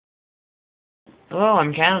Hello,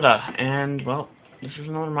 I'm Canada, and, well, this is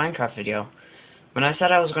another Minecraft video. When I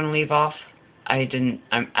said I was going to leave off, I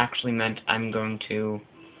actually meant I'm going to,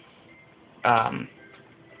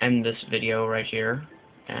 end this video right here,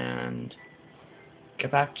 and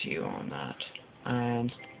get back to you on that.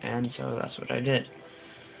 And so that's what I did.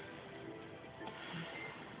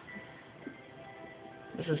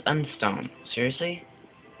 This is unstone. Seriously?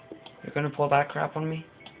 You're gonna pull that crap on me?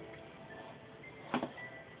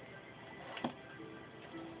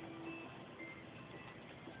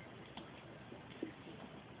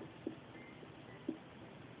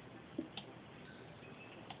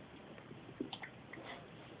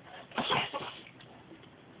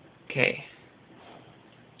 Okay.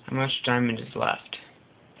 How much diamond is left?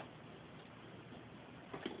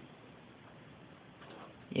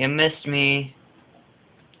 You missed me.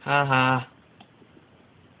 Haha.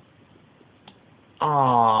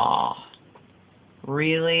 Aww.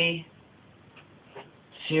 Really?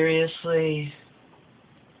 Seriously?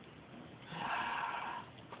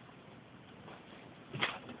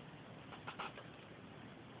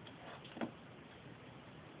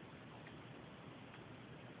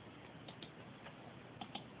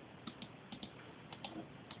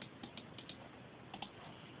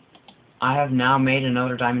 I have now made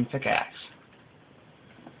another diamond pickaxe.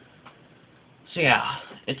 So yeah,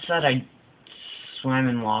 it said I swam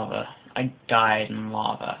in lava. I died in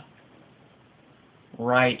lava.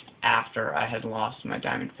 Right after I had lost my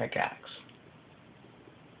diamond pickaxe.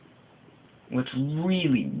 Which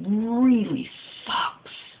really, really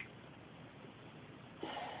sucks.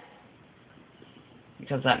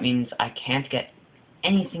 Because that means I can't get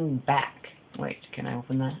anything back. Wait, can I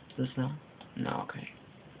open that? This now? No, okay.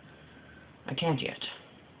 I can't yet.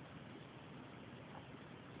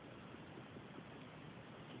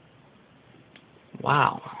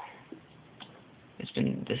 Wow. It's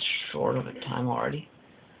been this short of a time already.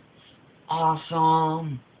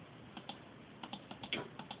 Awesome.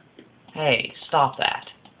 Hey, stop that.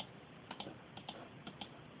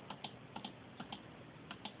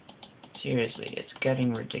 Seriously, it's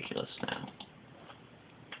getting ridiculous now.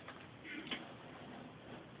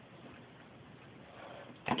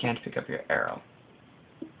 I can't pick up your arrow.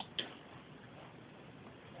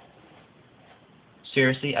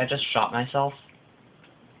 Seriously, I just shot myself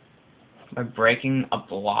by breaking a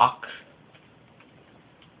block.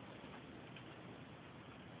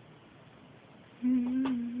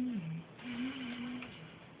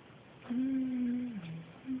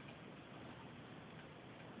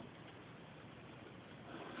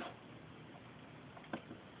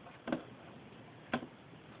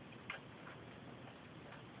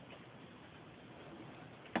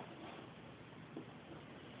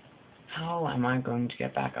 How am I going to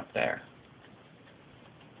get back up there?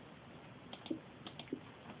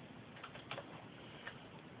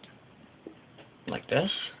 Like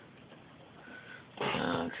this?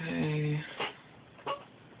 Okay.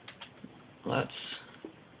 Let's...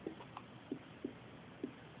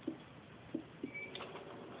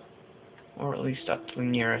 or at least up to the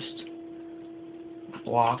nearest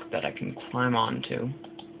block that I can climb onto.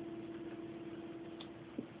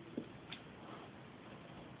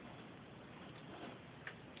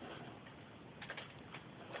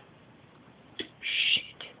 Shit.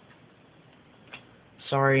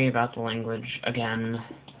 Sorry about the language again.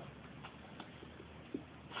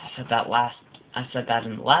 I said that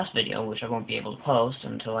in the last video, which I won't be able to post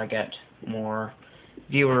until I get more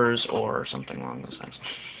viewers or something along those lines.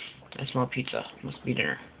 I smell pizza. Must be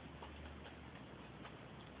dinner.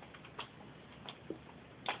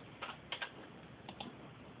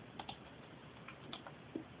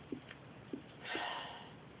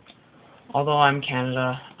 Although I'm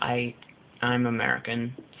Canada, I'm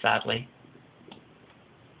American, sadly.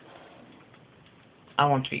 I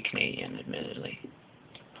want to be Canadian, admittedly.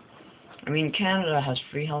 I mean, Canada has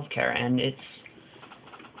free healthcare, and it's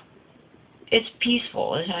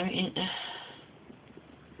peaceful. I mean,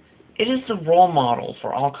 it is the role model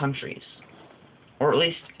for all countries. Or at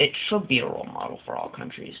least, it should be a role model for all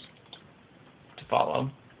countries to follow.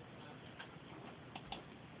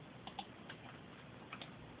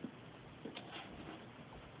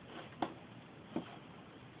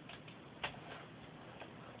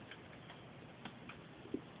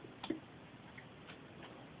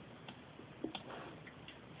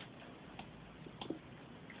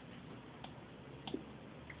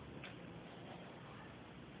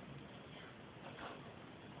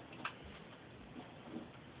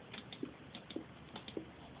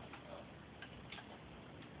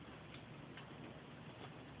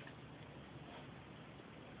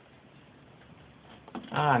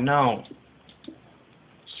 Ah, no.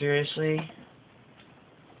 Seriously?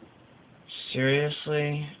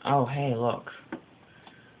 Seriously? Oh, hey, look.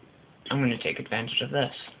 I'm gonna take advantage of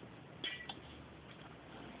this.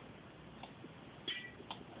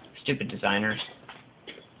 Stupid designers.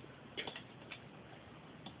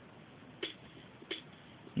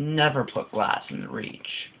 Never put glass in the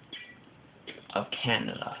reach of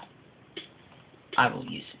Canada. I will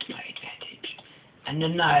use it to my advantage and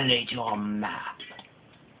annihilate your map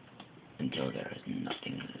until there is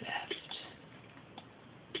nothing left.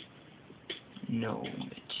 No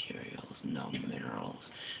materials, no minerals,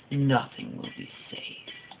 nothing will be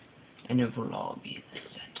safe, and it will all be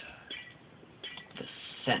the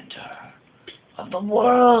center of the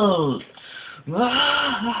world. But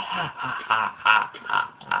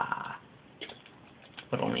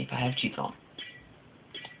only if I have cheats on.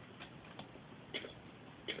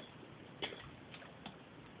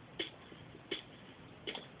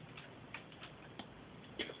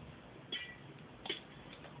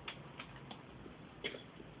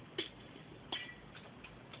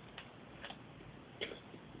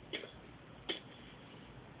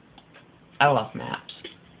 I love maps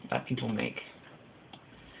that people make.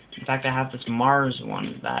 In fact, I have this Mars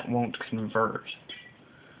one that won't convert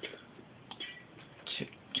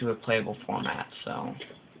to a playable format, so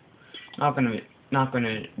not gonna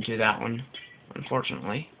do that one,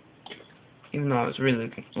 unfortunately. Even though I was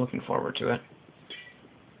really looking forward to it.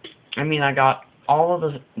 I mean, I got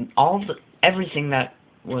everything that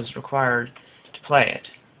was required to play it,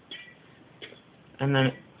 and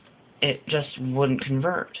then it just wouldn't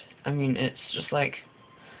convert. I mean, it's just like,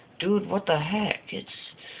 dude, what the heck?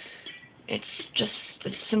 It's just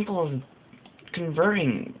as simple as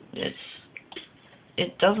converting.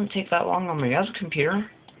 It doesn't take that long on my other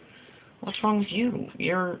computer. What's wrong with you?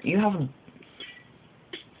 You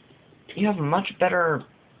have much better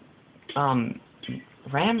RAM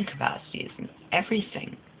capacities and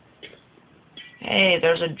everything. Hey,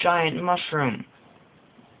 there's a giant mushroom.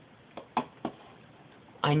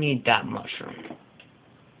 I need that mushroom.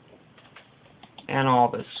 And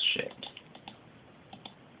all this shit.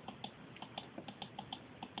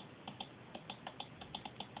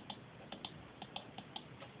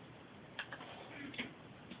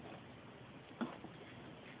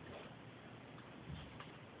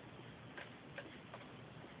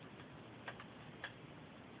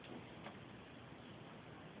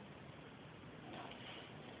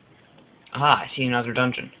 Ah, I see another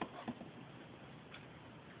dungeon.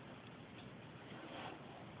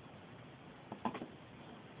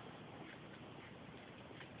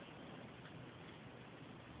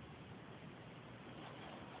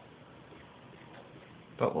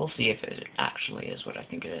 But we'll see if it actually is what I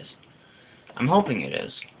think it is. I'm hoping it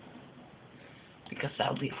is. Because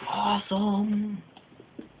that would be awesome.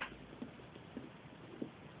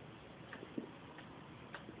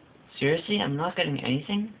 Seriously, I'm not getting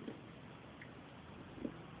anything?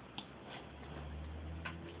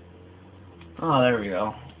 Oh, there we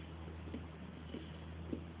go.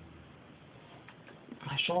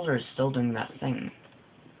 My shoulder is still doing that thing.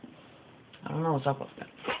 I don't know what's up with it.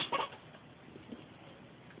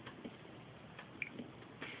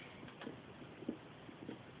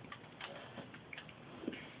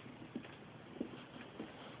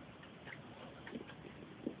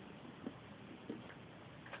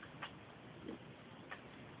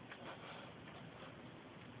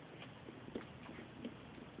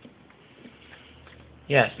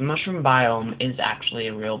 Yes, the mushroom biome is actually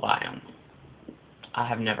a real biome. I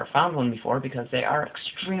have never found one before because they are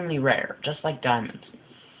extremely rare, just like diamonds.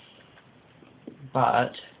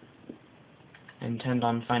 But I intend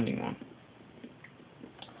on finding one.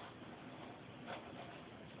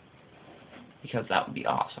 Because that would be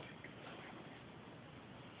awesome.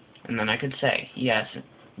 And then I could say, yes,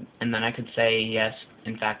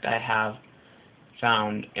 in fact, I have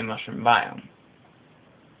found a mushroom biome.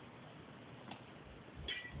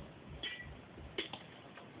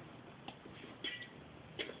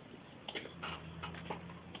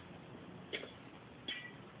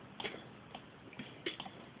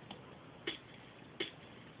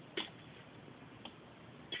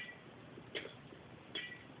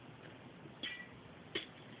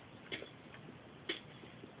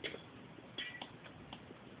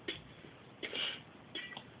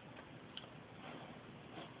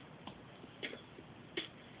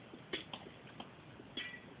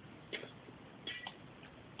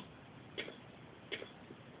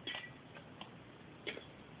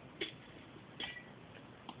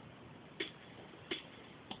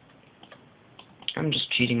 I'm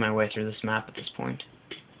just cheating my way through this map at this point.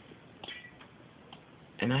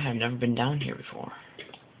 And I have never been down here before.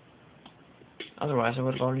 Otherwise, I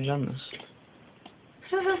would have already done this.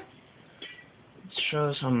 This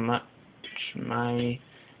shows how much my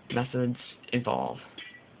methods evolve.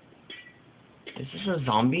 Is this a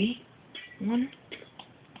zombie one?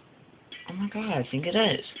 Oh my god, I think it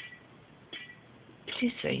is.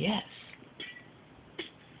 Please say yes.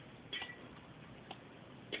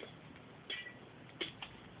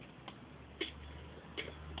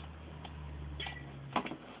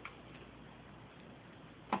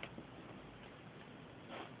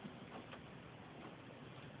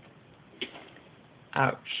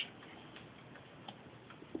 Ouch.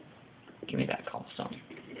 Give me that cobblestone.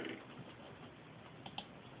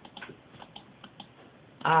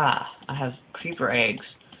 Ah, I have creeper eggs.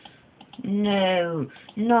 No,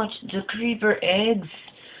 not the creeper eggs.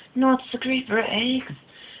 Not the creeper eggs.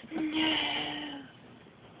 No.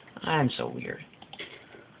 I'm so weird.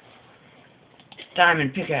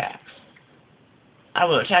 Diamond pickaxe. I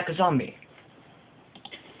will attack a zombie.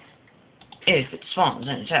 If it spawns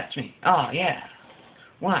and attacks me. Oh, yeah.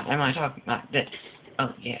 Why am I talking like this?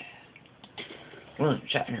 Oh, yeah. William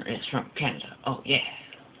Shatner is from Canada. Oh, yeah.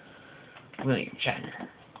 William Shatner.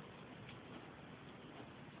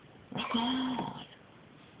 Rock on.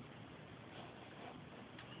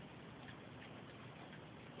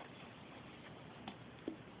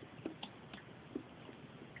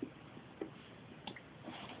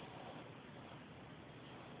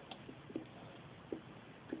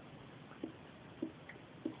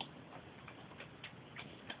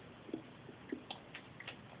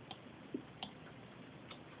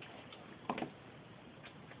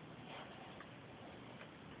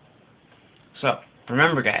 So,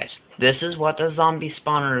 remember guys, this is what the zombie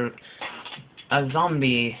spawner,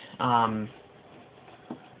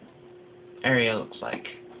 area looks like.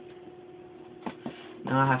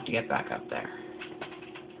 Now I have to get back up there.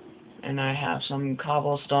 And I have some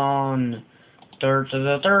cobblestone,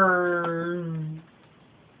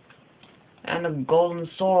 and a golden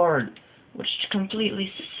sword, which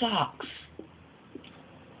completely sucks.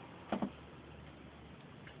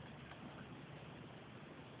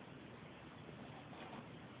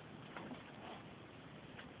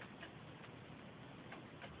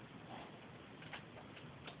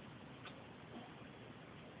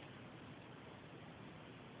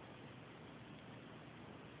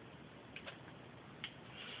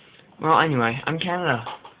 Well, anyway, I'm Canada.